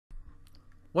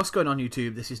What's going on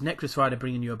YouTube? This is Necris Friday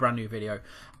bringing you a brand new video,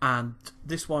 and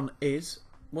this one is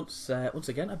once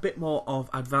again a bit more of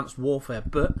Advanced Warfare,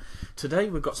 but today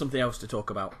we've got something else to talk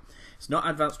about. It's not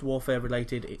Advanced Warfare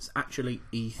related, it's actually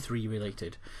E3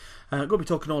 related. I'm going to be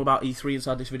talking all about E3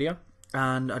 inside this video,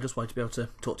 and I just wanted to be able to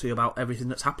talk to you about everything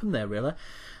that's happened there really.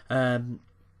 I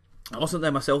wasn't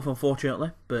there myself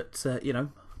unfortunately, but you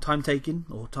know, time taking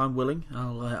or time willing,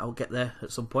 I'll get there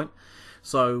at some point.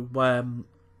 So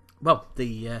well,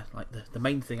 the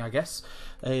main thing I guess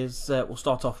is we'll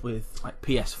start off with like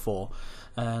PS4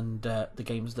 and the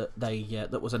games that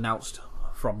that was announced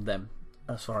from them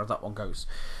as far as that one goes.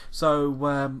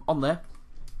 So on there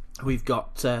we've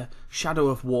got Shadow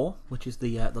of War, which is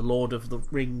the Lord of the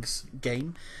Rings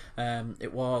game.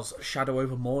 It was Shadow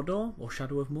over Mordor or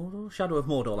Shadow of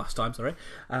Mordor last time, sorry,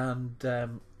 and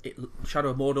Shadow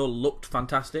of Mordor looked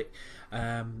fantastic,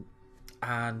 and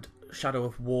Shadow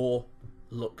of War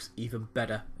looks even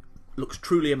better. Looks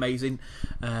truly amazing.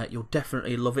 You'll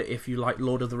definitely love it if you like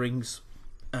Lord of the Rings.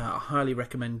 I highly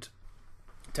recommend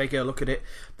taking a look at it.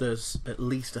 There's at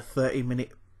least a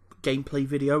 30-minute gameplay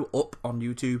video up on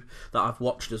YouTube that I've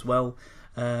watched as well.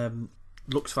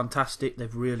 Looks fantastic.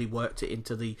 They've really worked it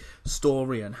into the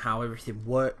story and how everything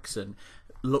works, and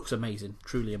looks amazing,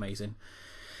 truly amazing.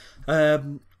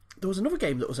 There was another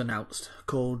game that was announced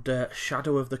called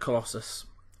Shadow of the Colossus,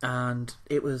 and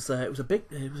it was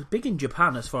big in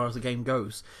Japan as far as the game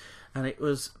goes, and it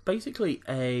was basically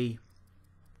it's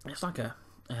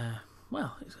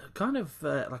kind of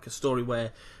like a story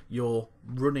where you're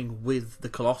running with the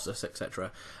Colossus,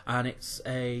 etc. And it's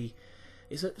a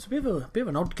bit of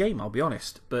an odd game, I'll be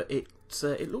honest, but it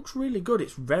looks really good.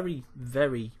 It's very,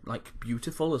 very like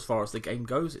beautiful as far as the game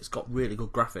goes. It's got really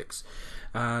good graphics,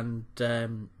 and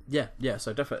yeah.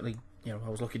 So definitely, you know, I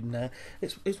was looking there.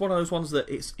 It's one of those ones that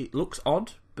it looks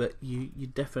odd, but you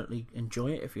definitely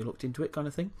enjoy it if you looked into it, kind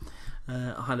of thing.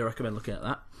 I highly recommend looking at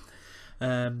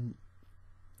that.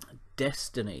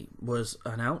 Destiny was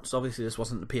announced. Obviously, this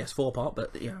wasn't the PS4 part,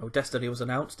 but you know, Destiny was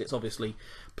announced. It's obviously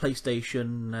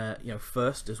PlayStation, you know,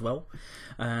 first as well.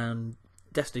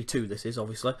 Destiny 2. This is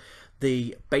obviously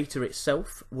the beta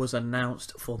itself was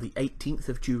announced for the 18th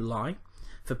of July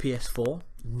for PS4,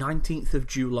 19th of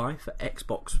July for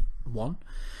Xbox One,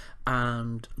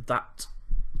 and that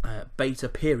beta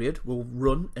period will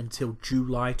run until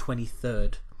July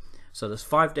 23rd. So there's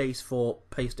 5 days for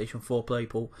PlayStation 4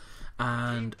 people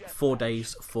and 4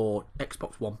 days for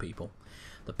Xbox One people.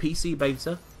 The PC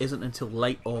beta isn't until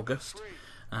late August,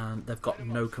 and they've got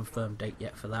no confirmed date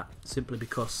yet for that, simply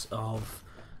because of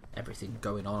everything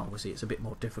going on. Obviously it's a bit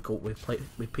more difficult with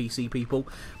PC people,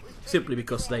 simply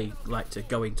because they like to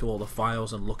go into all the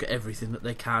files and look at everything that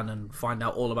they can and find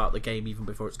out all about the game even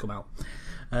before it's come out.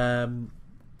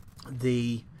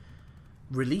 The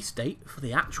release date for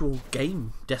the actual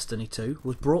game Destiny 2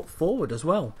 was brought forward as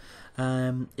well.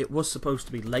 It was supposed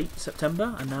to be late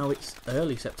September, and now it's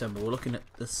early September. We're looking at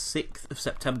the 6th of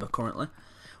September currently,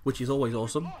 which is always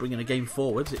awesome. Bringing a game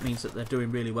forwards, it means that they're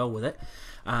doing really well with it,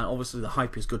 and obviously the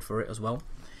hype is good for it as well.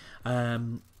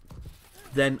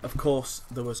 Then of course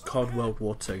there was COD World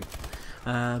War 2.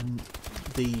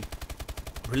 The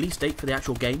release date for the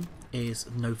actual game is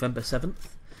November 7th.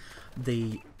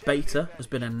 The beta has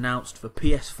been announced for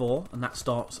PS4, and that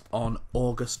starts on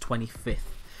August 25th.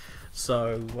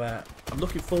 So I'm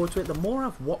looking forward to it. The more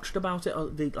I've watched about it,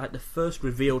 like the first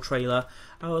reveal trailer,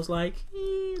 I was like,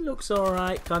 looks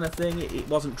alright kind of thing. It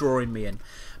wasn't drawing me in,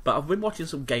 but I've been watching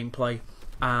some gameplay,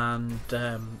 and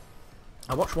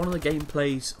I watched one of the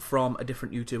gameplays from a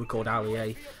different YouTuber called Ali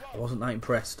A. I wasn't that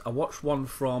impressed. I watched one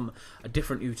from a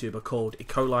different YouTuber called E.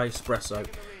 coli Espresso.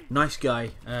 Nice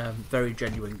guy, very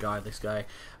genuine guy, this guy,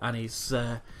 and he's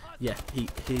yeah,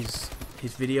 his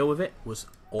video of it was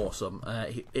awesome.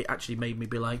 It actually made me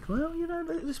be like, well, you know,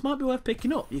 this might be worth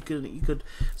picking up. You could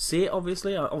see it.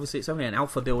 Obviously it's only an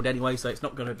alpha build anyway, so it's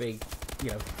not going to be,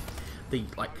 you know, the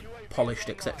like polished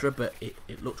etc, but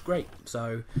it looks great.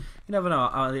 So you never know.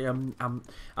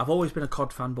 I've always been a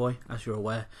COD fanboy, as you're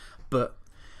aware, but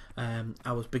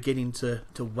I was beginning to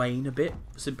wane a bit,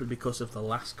 simply because of the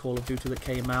last Call of Duty that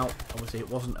came out. Obviously it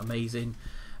wasn't amazing.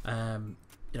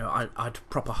 You know, I'd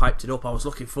proper hyped it up. I was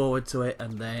looking forward to it,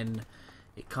 and then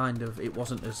it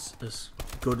wasn't as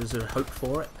good as I hoped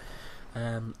for it.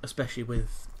 Especially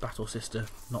with Battle Sister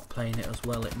not playing it as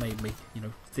well, it made me, you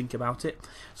know, think about it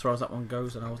as far as that one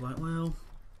goes, and I was like, well,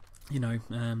 you know,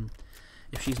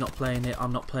 if she's not playing it,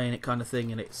 I'm not playing it, kind of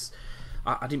thing. And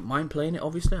I didn't mind playing it,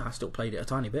 obviously. I still played it a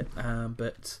tiny bit,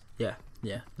 but yeah.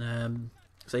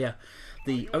 So yeah,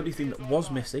 the only thing that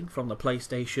was missing from the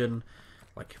PlayStation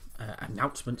like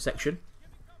announcement section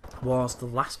was The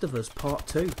Last of Us Part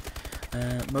 2.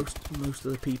 Most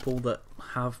of the people that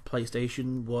have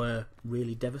PlayStation were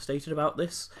really devastated about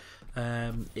this.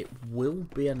 It will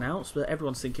be announced, but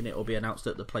everyone's thinking it will be announced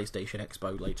at the PlayStation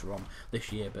Expo later on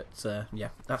this year. But yeah,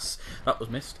 that was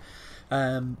missed.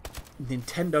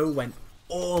 Nintendo went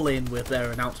all in with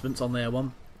their announcements on their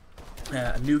one.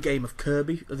 A new game of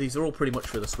Kirby. These are all pretty much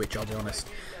for the Switch, I'll be honest.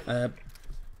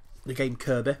 The game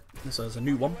Kirby, so there's a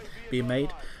new one being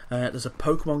made. There's a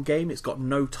Pokemon game. It's got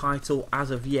no title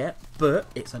as of yet, but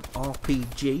it's an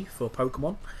RPG for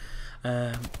Pokemon.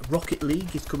 Rocket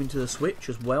League is coming to the Switch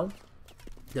as well.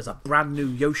 There's a brand new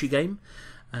Yoshi game,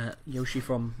 Yoshi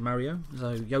from Mario,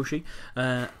 so Yoshi,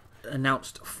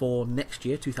 announced for next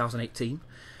year, 2018.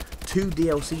 2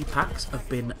 DLC packs have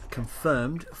been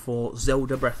confirmed for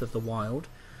Zelda Breath of the Wild,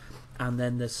 and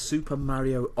then there's Super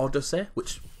Mario Odyssey,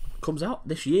 which comes out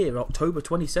this year, October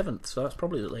 27th. So that's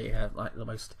probably like the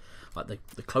most, like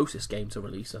the closest game to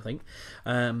release, I think.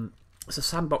 It's a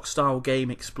sandbox style game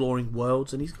exploring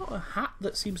worlds, and he's got a hat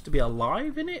that seems to be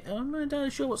alive in it. I'm not entirely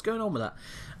sure what's going on with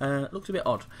that. Looks a bit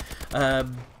odd.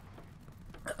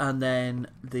 And then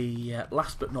the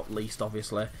last but not least,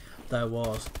 obviously, there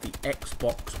was the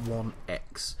Xbox One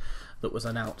X that was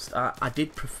announced. I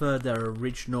did prefer their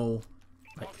original,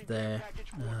 like their,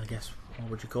 I guess, what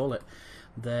would you call it?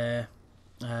 Their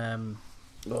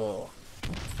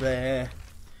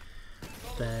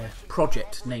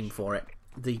project name for it.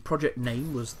 The project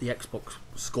name was the Xbox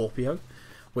Scorpio,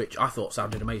 which I thought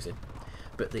sounded amazing.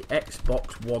 But the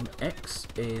Xbox One X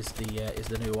is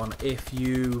the new one. If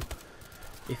you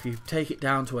take it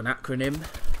down to an acronym,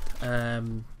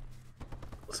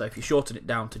 so if you shorten it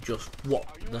down to just what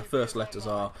the first letters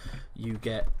are, you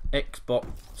get Xbox.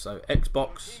 So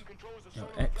Xbox,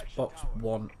 Xbox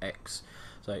One X.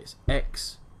 So it's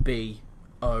XBOX.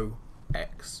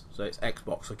 So it's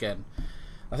Xbox again.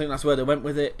 I think that's where they went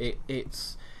with it.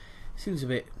 It seems a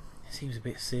bit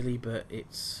silly, but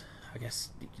it's, I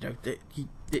guess, I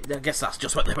guess that's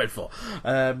just what they went for.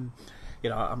 I'm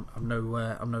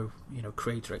no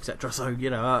creator, etc. So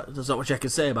there's not much I can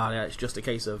say about it. It's just a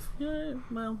case of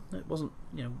well, it wasn't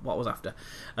what I was after.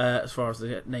 As far as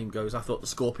the name goes, I thought the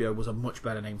Scorpio was a much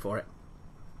better name for it.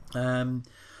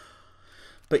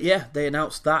 But yeah, they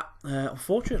announced that.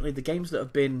 Unfortunately, the games that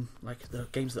have been, like, the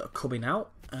games that are coming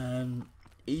out,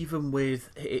 even with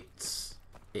it's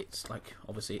like,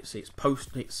 obviously it's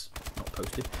not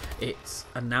posted. It's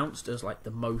announced as like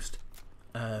the most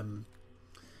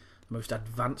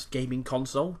advanced gaming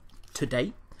console to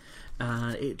date,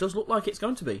 and it does look like it's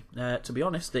going to be. To be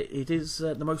honest, it is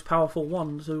the most powerful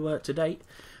one to date.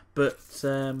 But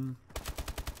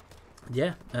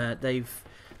yeah, they've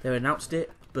announced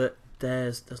it, but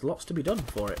there's lots to be done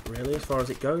for it, really, as far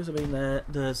as it goes. I mean,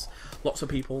 there's lots of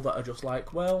people that are just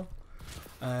like, well,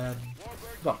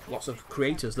 lots of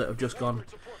creators that have just gone,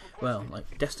 well,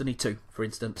 like Destiny 2, for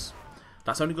instance.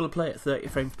 That's only going to play at 30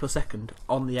 frames per second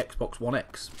on the Xbox One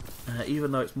X.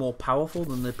 Even though it's more powerful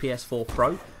than the PS4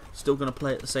 Pro, still going to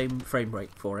play at the same frame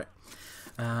rate for it.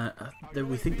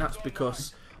 We think that's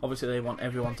because, obviously, they want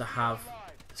everyone to have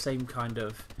the same kind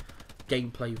of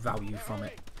gameplay value from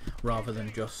it, rather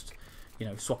than just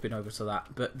swapping over to that.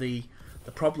 But the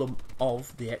problem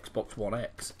of the Xbox One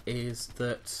X is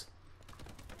that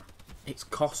its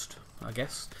cost, I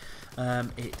guess.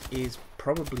 It is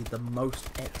probably the most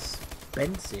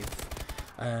expensive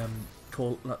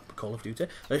Call of Duty.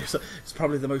 It's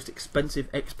probably the most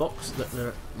expensive Xbox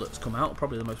that's come out.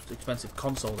 Probably the most expensive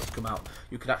console that's come out.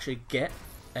 You could actually get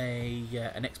an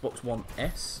Xbox One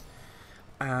S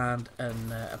and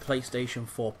a PlayStation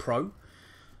 4 Pro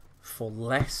for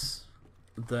less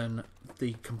than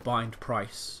the combined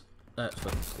price.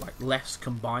 For like less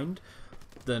combined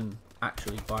than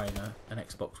actually buying an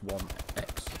Xbox One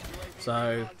X.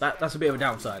 So that's a bit of a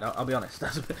downside. I'll be honest.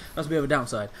 That's a bit of a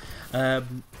downside.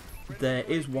 There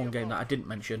is one game that I didn't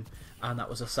mention, and that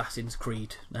was Assassin's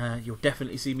Creed. You'll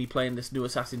definitely see me playing this new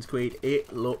Assassin's Creed.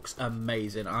 It looks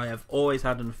amazing. I have always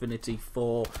had an affinity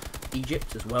for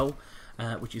Egypt as well,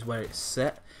 which is where it's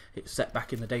set. It's set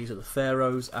back in the days of the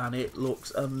pharaohs, and it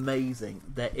looks amazing.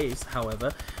 There is,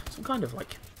 however, some kind of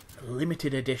like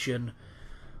limited edition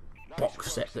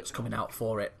box set that's coming out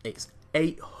for it. It's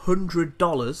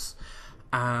 $800,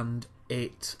 and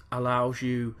it allows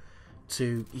you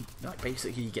to, like,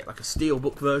 basically you get like a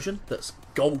steelbook version that's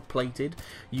gold plated.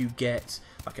 You get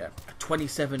like a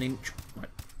 27-inch like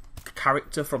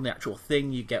character from the actual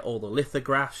thing. You get all the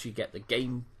lithographs. You get the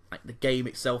game, like the game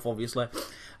itself, obviously.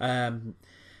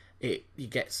 You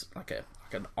get like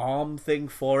an arm thing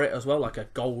for it as well, like a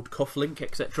gold cufflink,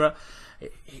 etc.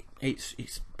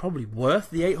 It's probably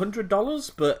worth the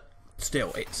 $800, but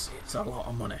still, it's a lot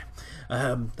of money.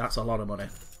 That's a lot of money.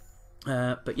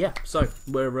 But yeah, so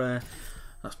we're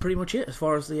that's pretty much it as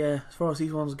far as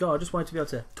these ones go. I just wanted to be able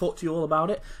to talk to you all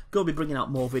about it. Gonna be bringing out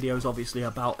more videos, obviously,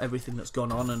 about everything that's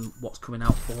gone on and what's coming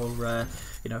out for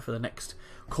for the next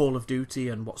Call of Duty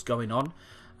and what's going on.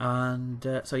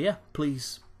 And so yeah,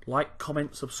 please like,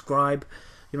 comment, subscribe.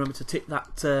 You remember to tick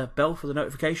that bell for the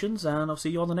notifications, and I'll see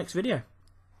you on the next video.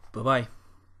 Bye bye.